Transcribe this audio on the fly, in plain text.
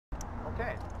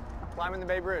Climbing the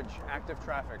Bay Bridge, active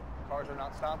traffic. Cars are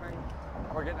not stopping.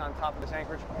 We're getting on top of this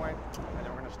anchorage point, and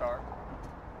then we're gonna start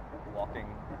walking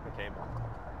the cable.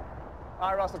 All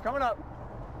right, Russell, coming up.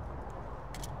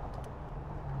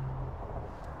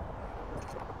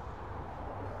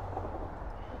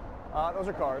 Those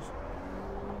are cars.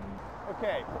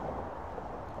 Okay,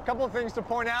 a couple of things to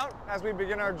point out as we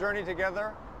begin our journey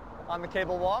together on the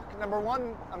cable walk. Number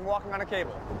one, I'm walking on a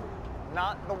cable.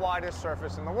 Not the widest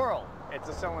surface in the world. It's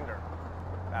a cylinder.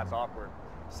 That's awkward.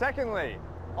 Secondly,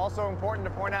 also important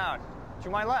to point out, to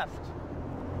my left,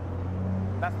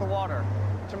 that's the water.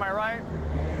 To my right,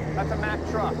 that's a Mack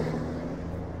truck.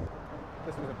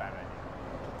 This was a bad idea.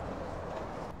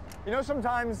 You know,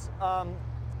 sometimes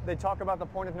they talk about the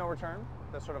point of no return,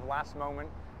 the sort of last moment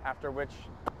after which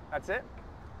that's it.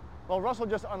 Well, Russell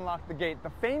just unlocked the gate, the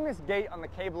famous gate on the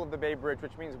cable of the Bay Bridge,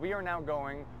 which means we are now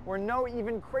going where no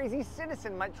even crazy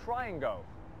citizen might try and go.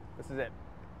 This is it.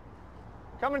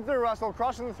 Coming through, Russell,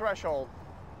 crossing the threshold.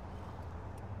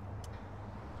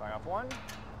 Tying off one,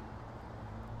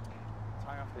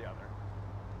 tying off the other.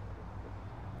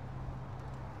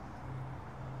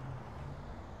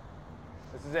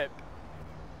 This is it.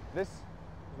 This is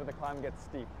where the climb gets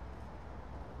steep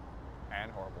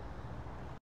and horrible.